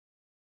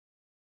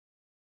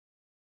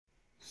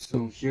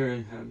So here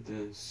I have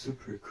the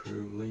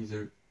Supercaver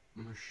laser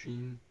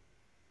machine,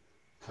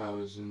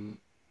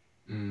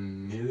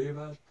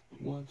 1000mW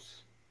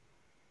watts,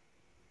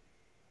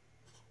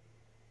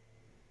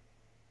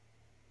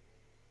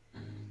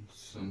 and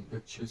some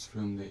pictures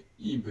from the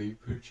eBay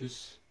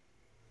purchase,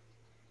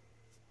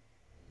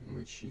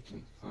 which you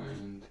can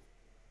find,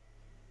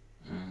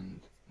 and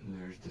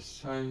there's the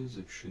size.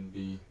 It should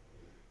be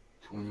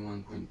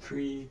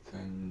 21.3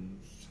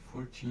 times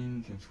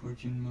 14 times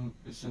 14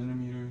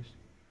 centimeters.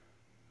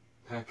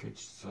 Package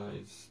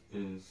size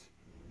is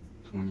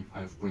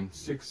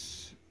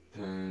 25.6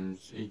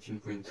 times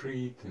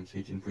 18.3 times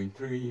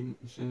 18.3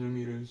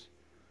 centimeters,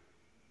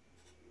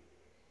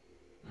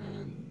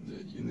 and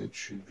the unit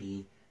should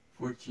be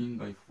 14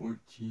 by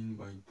 14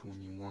 by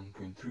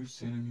 21.3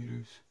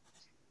 centimeters.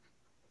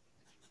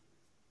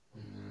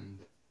 And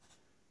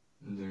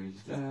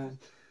there's that.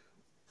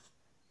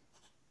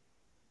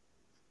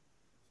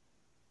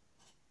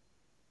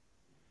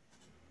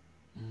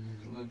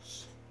 And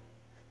let's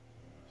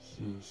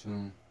see,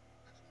 so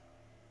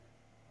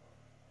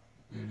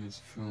it is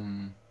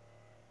from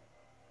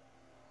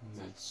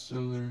that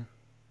seller,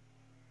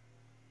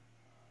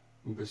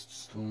 Best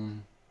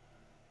Stone,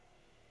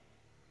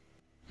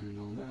 and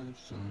all that.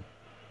 So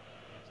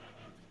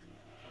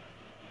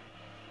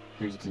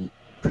here's the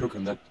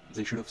program that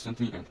they should have sent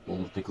me, and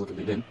we'll take a look if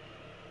they did.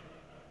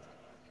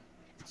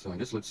 So I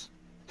guess let's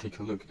take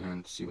a look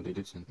and see what they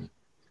did send me.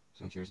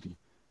 So here's the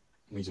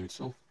laser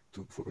itself,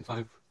 4.5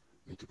 by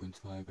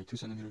 2.5 by 2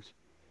 centimeters.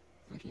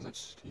 Okay,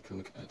 let's take a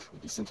look at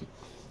what they sent me.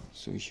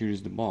 So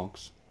here's the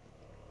box,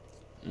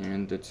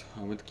 and that's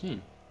how it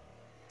came.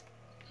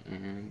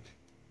 And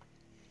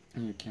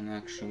you can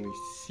actually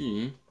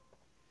see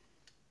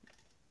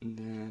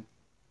that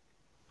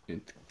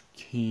it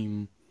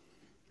came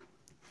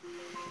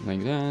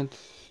like that,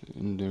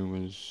 and there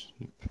was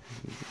the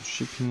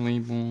shipping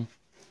label,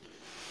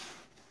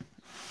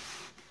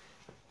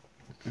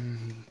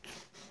 and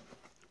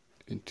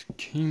it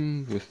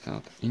came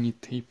without any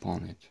tape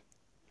on it.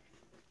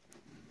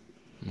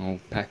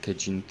 No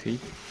packaging tape,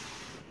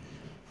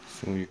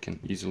 so you can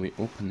easily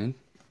open it.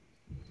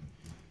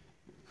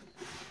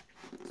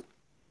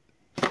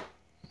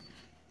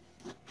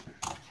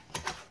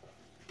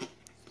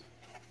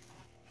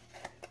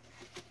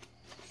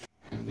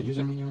 And the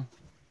user manual.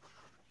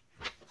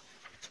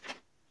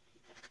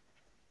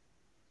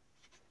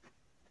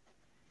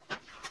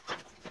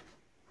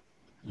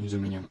 User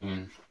manual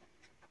in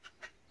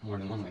more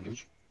than one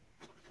language.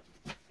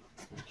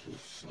 Okay,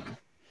 so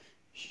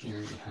here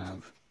we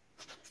have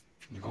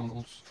the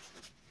goggles.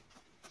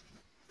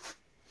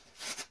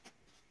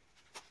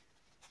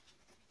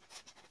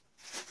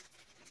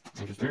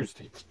 I guess there is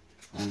tape,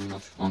 only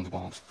not on the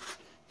box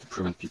to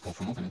prevent people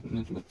from opening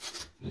it, but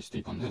there's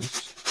tape on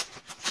this.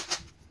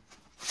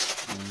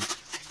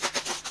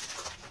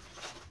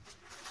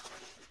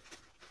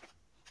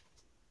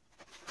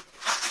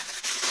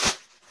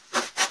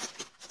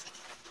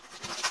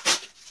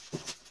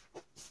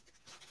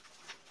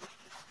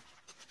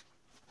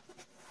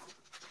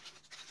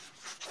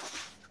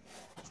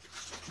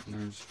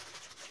 There's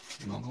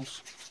the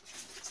goggles,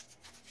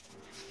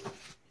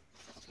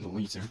 the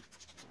laser,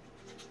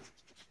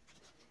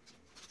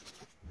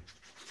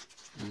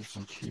 and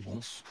some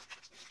cables.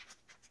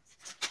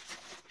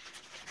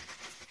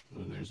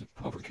 So there's a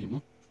power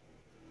cable,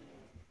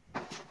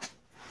 and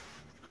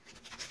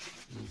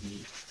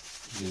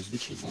here's the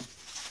cable,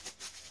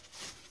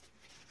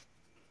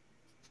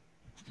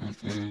 and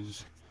it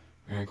is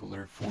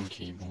regular phone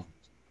cable,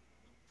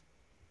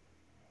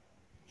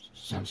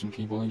 Samsung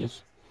cable, I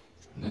guess.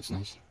 That's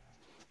nice.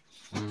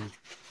 So there's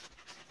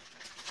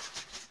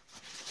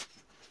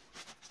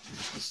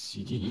the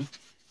CD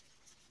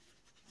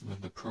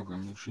with the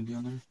program that should be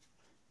on there,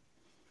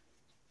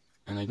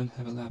 and I don't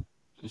have a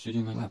CD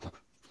in my laptop,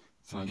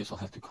 so I guess I'll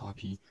have to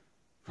copy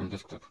from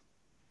desktop.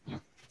 Yeah,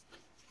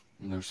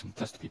 and there's some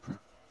test paper,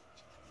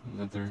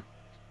 leather,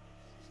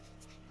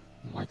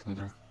 white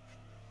leather,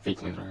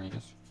 fake leather, I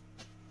guess,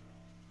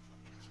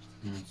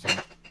 and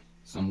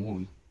some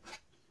wood.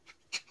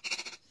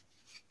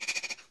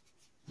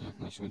 Yeah,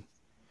 nice wood.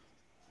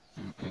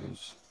 And it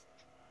is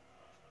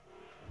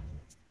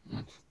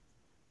what,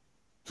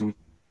 2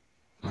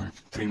 or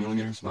 3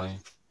 millimeters by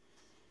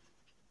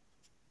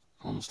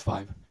almost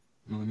 5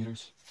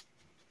 millimeters.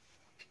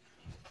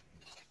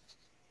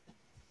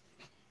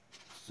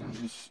 So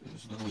this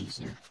is the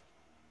laser.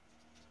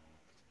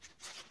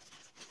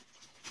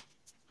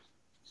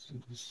 So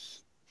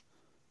this.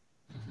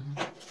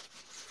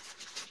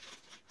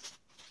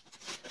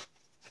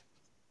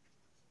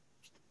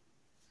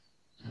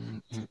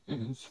 And it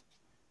is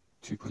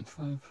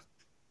 2.5,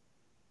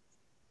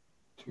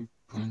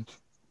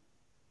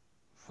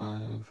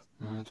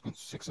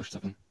 2.6 or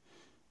 7,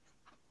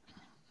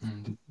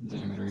 and the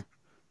diameter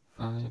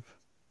 5,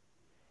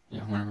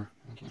 yeah, whatever.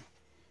 Okay,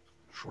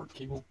 short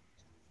cable,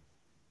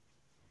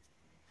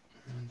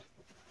 and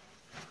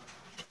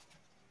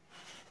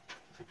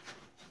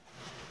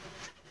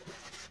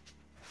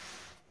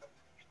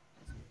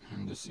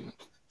this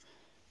unit.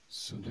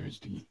 So there's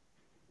the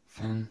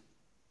fan.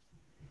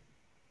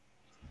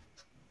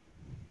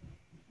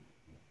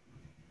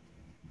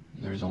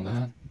 There's all that.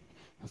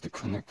 I have to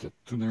connect it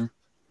to there.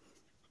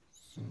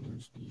 So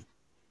there's the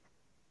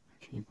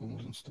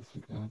cables and stuff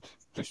like that.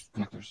 There's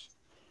connectors.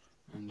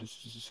 And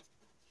this is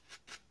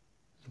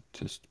a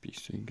test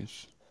piece, I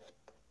guess.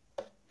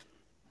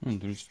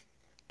 And there's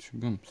two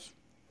gums.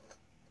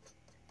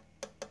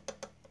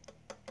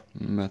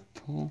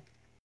 Metal.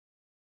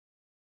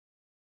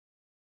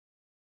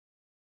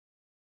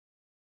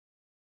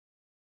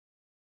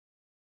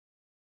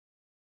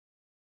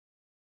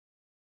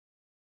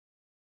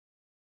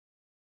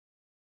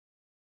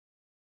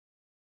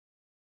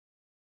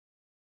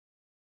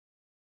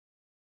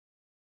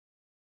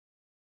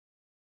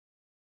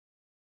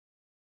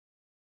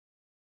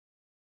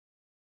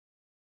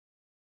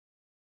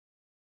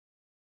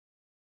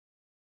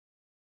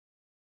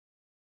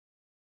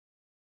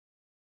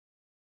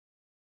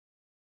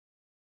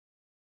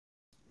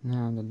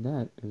 Now that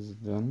that is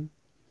done,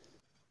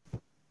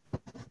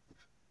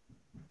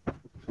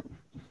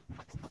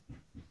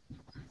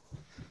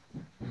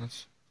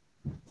 let's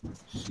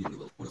see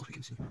what else we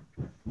can see.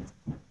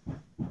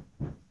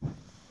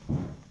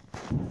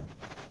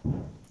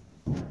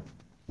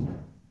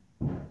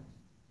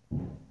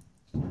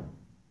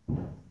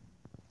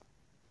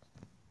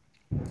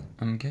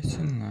 I'm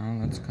guessing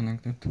now let's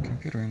connect it to the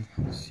computer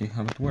and see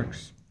how it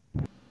works.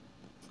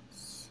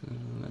 So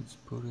let's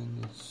put in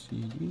the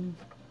CD.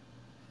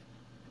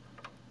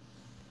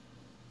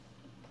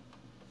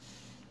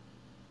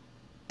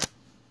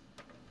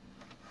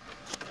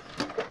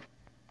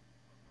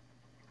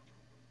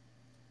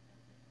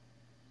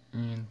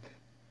 And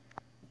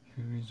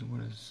here is what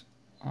is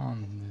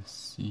on the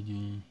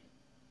CD.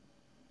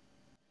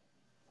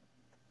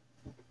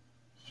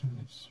 So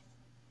that's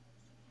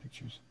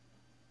pictures.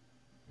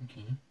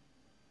 Okay.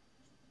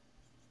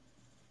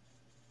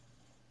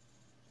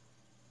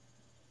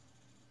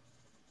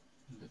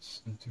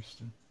 That's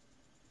interesting.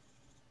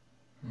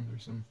 Oh,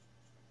 there's some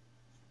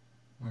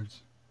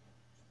words.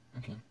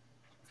 Okay.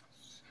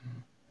 So,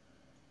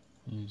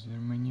 user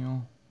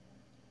manual.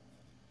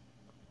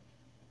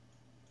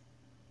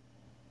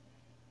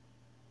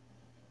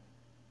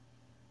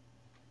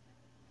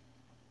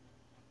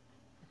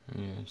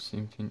 Yeah,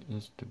 same thing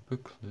as the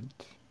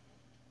booklet.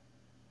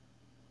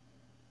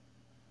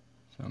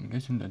 So I'm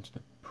guessing that's the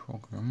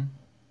program.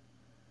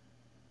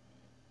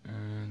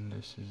 And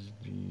this is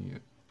the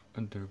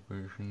other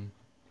version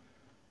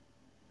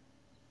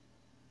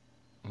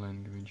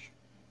language.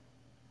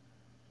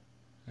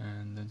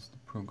 And that's the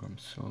program.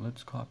 So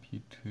let's copy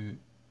it to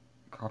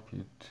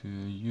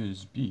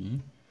USB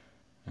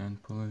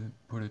and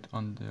put it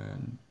on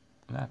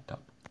the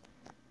laptop.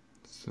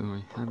 So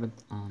I have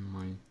it on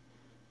my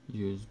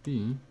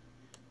USB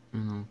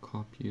and I'll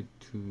copy it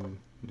to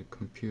the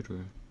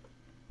computer.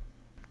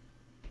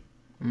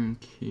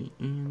 Okay,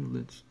 and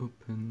let's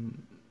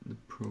open the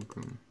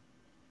program.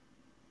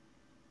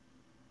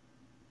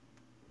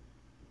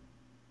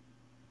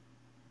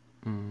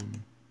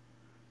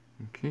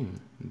 Okay,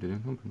 it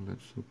didn't open.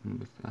 Let's open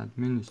with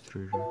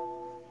administrator.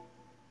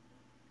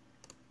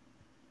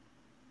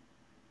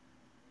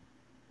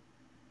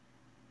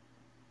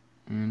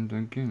 And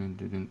again it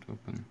didn't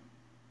open.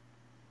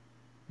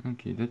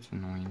 Okay, that's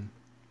annoying.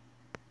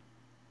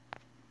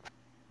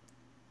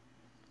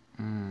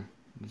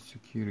 The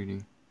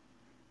security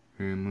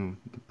removed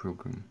the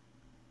program.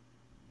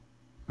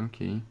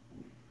 Okay,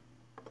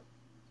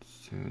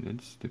 so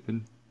that's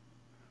stupid.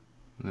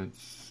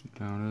 Let's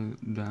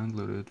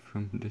download it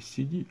from the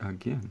CD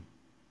again.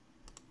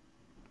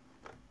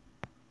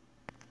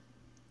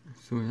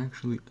 So I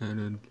actually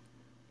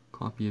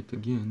copy it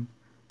again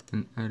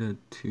and add it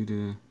to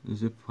the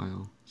zip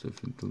file. So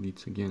if it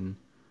deletes again,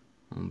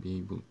 I'll be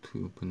able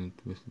to open it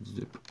with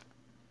zip.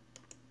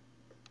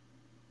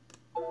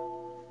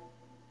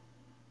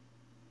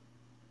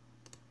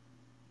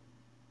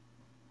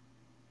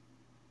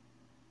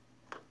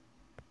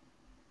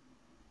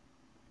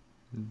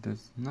 It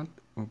does not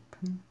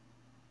open.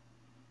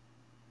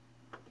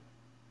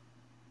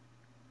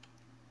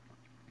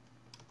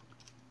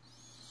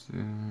 So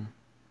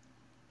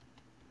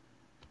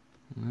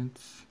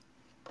let's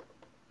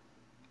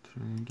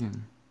try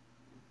again.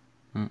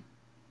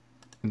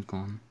 It's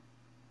gone.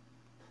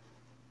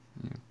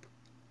 Yep.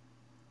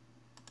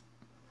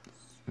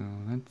 So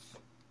let's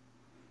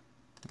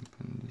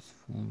open this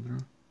folder.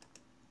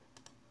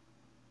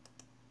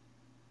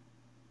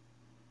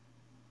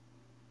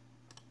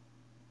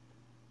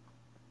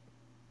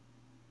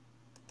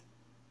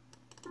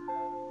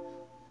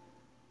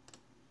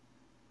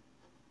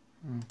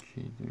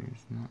 Okay, there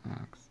is no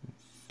access.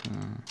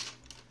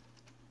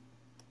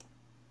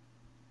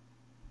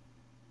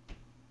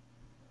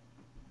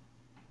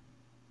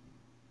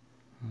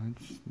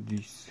 Let's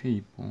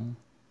disable.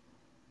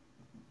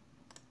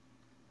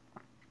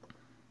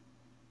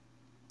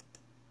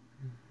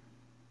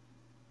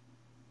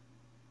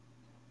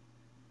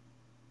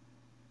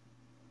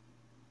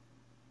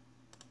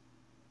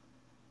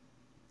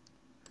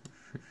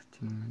 For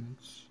 15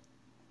 minutes.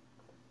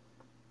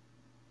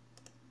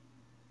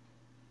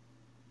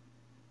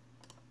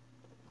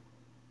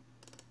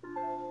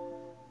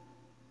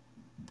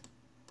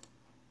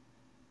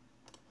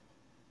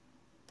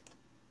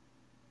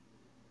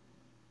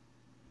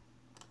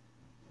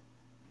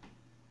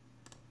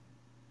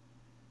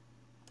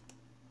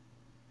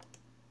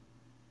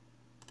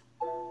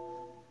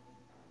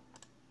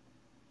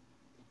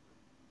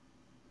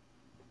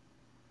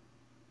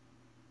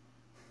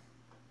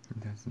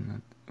 does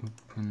not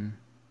open.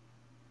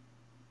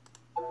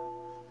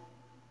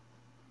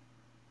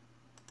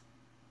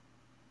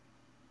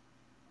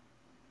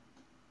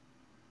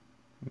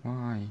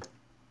 Why?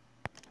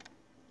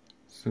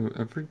 So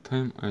every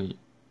time I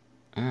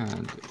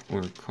add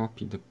or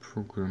copy the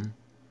program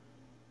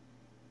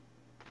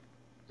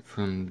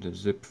from the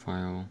zip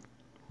file,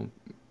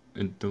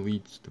 it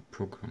deletes the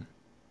program.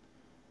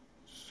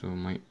 So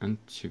my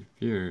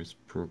antivirus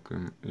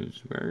program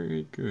is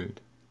very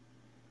good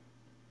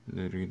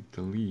that it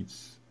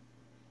deletes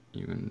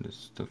even the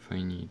stuff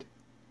I need.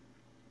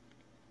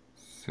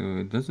 So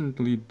it doesn't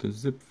delete the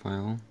zip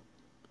file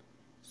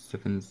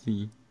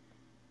 7z,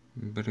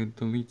 but it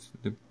deletes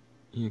the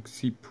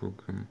exe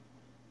program,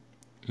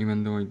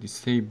 even though I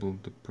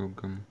disabled the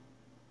program,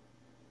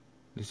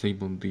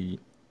 disabled the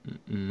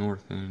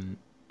Northern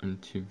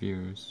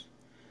antivirus.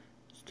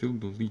 It still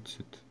deletes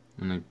it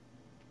when I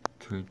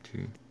try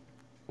to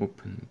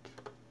open it.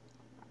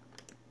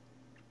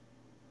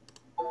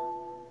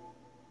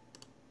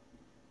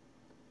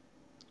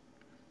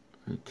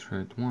 I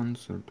tried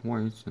once or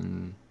twice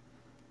and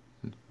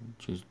it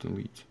just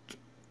deletes it.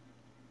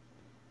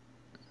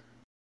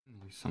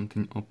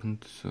 Something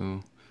opened,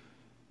 so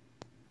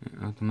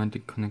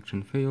automatic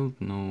connection failed,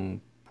 no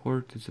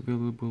port is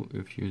available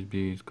if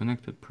USB is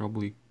connected,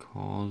 probably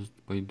caused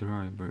by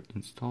driver.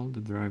 Install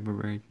the driver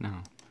right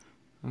now.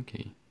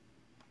 Okay.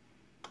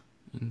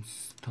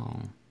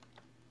 Install.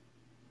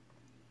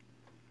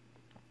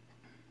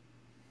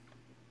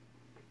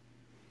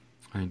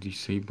 I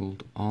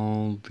disabled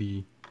all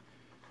the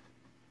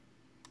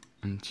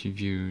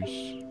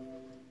antivirus.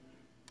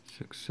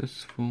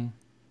 Successful.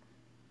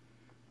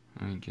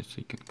 I guess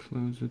I can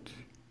close it.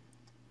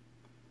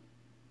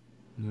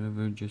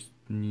 Driver just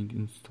need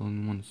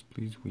installing once,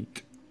 please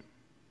wait.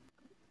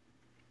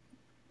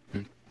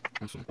 And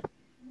also,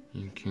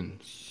 you can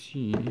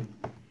see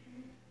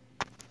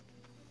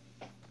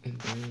there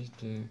is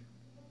the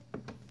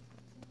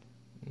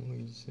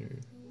laser.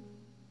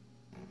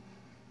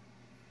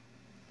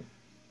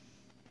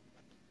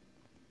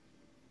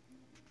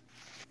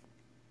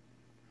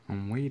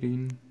 I'm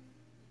waiting.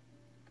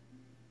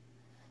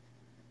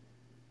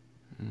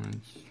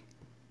 Let's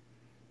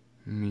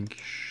make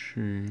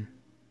sure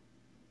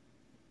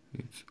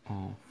it's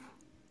off.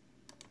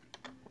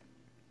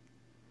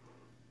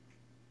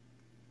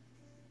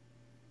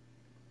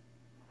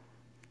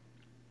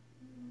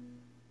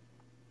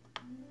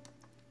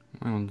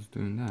 While it's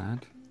doing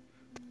that,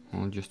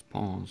 I'll just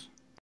pause.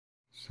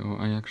 So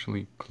I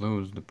actually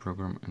closed the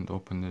program and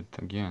opened it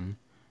again,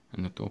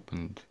 and it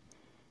opened.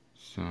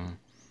 So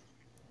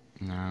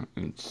now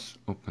it's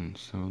open.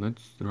 So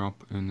let's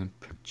drop in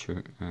a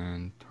picture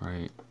and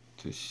try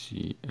to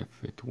see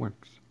if it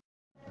works.